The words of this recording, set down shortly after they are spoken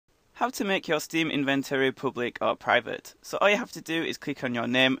how to make your Steam inventory public or private. So all you have to do is click on your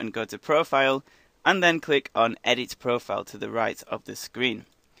name and go to Profile, and then click on Edit Profile to the right of the screen.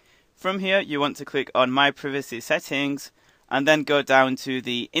 From here, you want to click on My Privacy Settings, and then go down to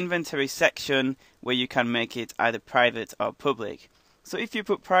the Inventory section where you can make it either private or public. So if you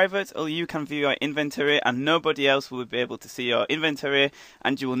put private, only you can view your inventory and nobody else will be able to see your inventory,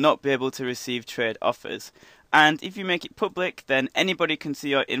 and you will not be able to receive trade offers. And if you make it public, then anybody can see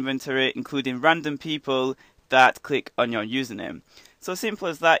your inventory, including random people that click on your username. So simple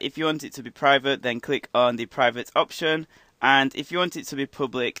as that. If you want it to be private, then click on the private option, and if you want it to be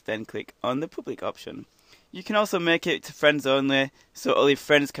public, then click on the public option. You can also make it to friends only, so only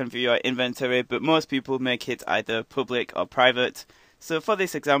friends can view your inventory, but most people make it either public or private. So for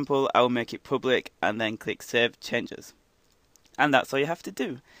this example, I will make it public and then click Save Changes. And that's all you have to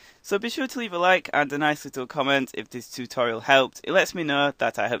do. So be sure to leave a like and a nice little comment if this tutorial helped. It lets me know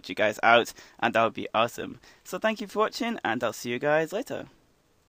that I helped you guys out, and that would be awesome. So thank you for watching, and I'll see you guys later.